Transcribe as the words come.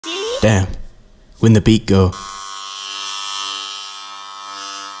Damn, when the beat go,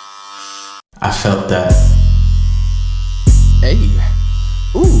 I felt that. Hey,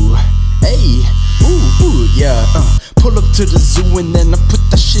 ooh, hey, ooh, yeah. Pull up to the zoo and then I put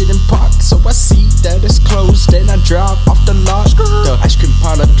that shit in park. So I see that it's closed, then I drop off the lot. The ice cream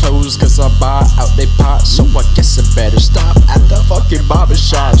parlor closed cause I buy out they pot. So I guess I better stop at the fucking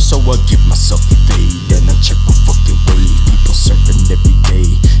barbershop. So I give myself a fade and I check my fucking wave. People surfing every day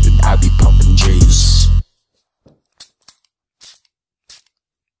and I be popping J's.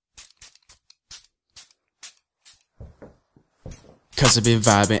 Cause I been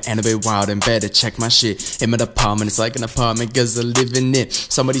vibing and I been wild and better check my shit. In my apartment, it's like an apartment cause I live in it.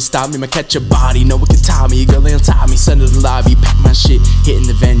 Somebody stop me, might catch a body, no one can tie me. Girl, they'll tie me, send to the lobby, pack my shit. Hitting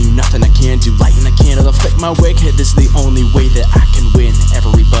the venue, nothing I can't do. Lighting a candle, I'll flick my wig. This is the only way that I can win.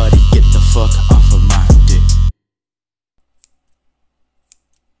 Everybody get the fuck off